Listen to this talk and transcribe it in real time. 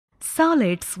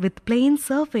solids with plane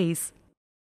surface.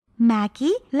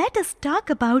 Maggie, let us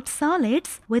talk about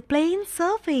solids with plane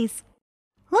surface.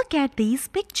 Look at these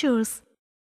pictures.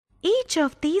 Each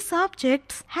of these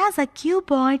objects has a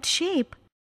cuboid shape.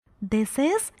 This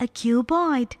is a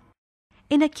cuboid.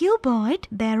 In a cuboid,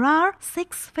 there are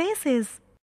 6 faces.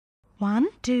 1,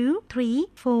 2, 3,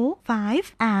 4,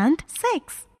 5 and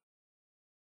 6.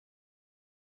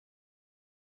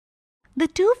 The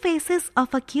 2 faces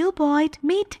of a cuboid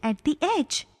meet at the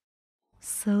edge.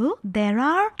 So, there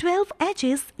are 12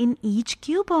 edges in each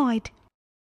cuboid.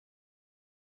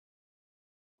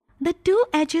 The 2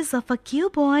 edges of a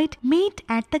cuboid meet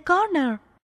at the corner.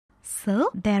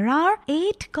 So, there are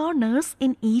 8 corners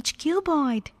in each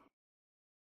cuboid.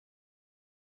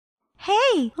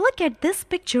 Hey, look at this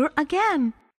picture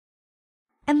again.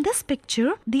 In this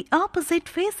picture, the opposite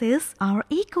faces are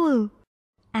equal.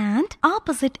 And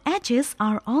opposite edges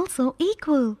are also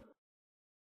equal.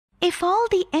 If all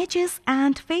the edges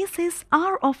and faces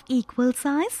are of equal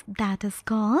size, that is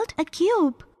called a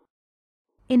cube.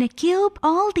 In a cube,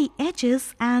 all the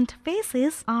edges and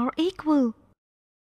faces are equal.